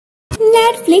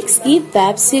Netflix की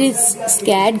web series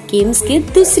स्क्वैड games के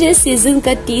दूसरे सीजन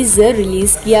का टीजर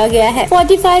रिलीज किया गया है।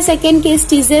 45 सेकंड के इस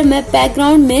टीजर में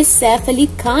बैकग्राउंड में सैफ अली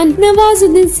खान,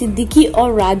 नवाजुद्दीन सिद्दीकी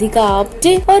और राधिका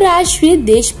आप्टे और राष्ट्रीय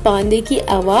देशपांडे की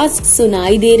आवाज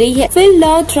सुनाई दे रही है। फिर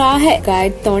लौट रहा है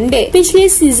गाइड तोंडे। पिछले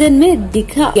सीजन में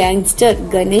दिखा गैंगस्टर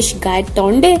गणेश गाइड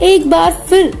तोंडे एक बार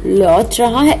फिर लौट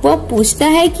रहा है। वह पूछता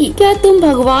है कि क्या तुम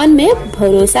भगवान में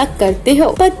भरोसा करते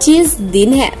हो? 25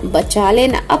 दिन है, बचा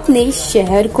लेना अपने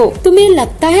शहर को। तुम्हें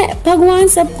लगता है भगवान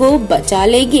सबको बचा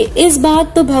लेंगे? इस बार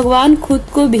तो भगवान खुद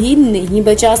को भी नहीं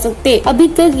बचा सकते। अभी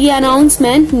तक ये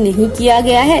अनाउंसमेंट नहीं किया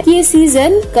गया है कि ये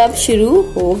सीजन कब शुरू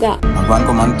होगा। भगवान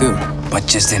को मानते हो?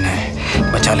 25 दिन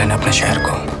है, बचा लेना अपने शहर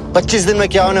को। 25 दिन में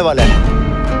क्या होने वाला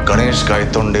है? गणेश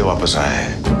गायतोंडे वापस आया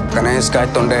है। गणेश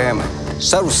गायतोंडे है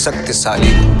सर्वशक्तिशाली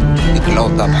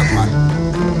इकलौता भगवान।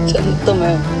 चल तो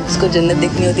मैं उसको जन्नत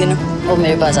देखनी होती है ना, वो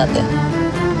मेरे पास आते हैं।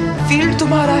 फील्ड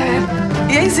तुम्हारा है,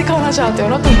 यही सिखाना चाहते हो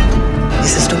ना तुम? ये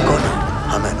सिस्टम कौन है?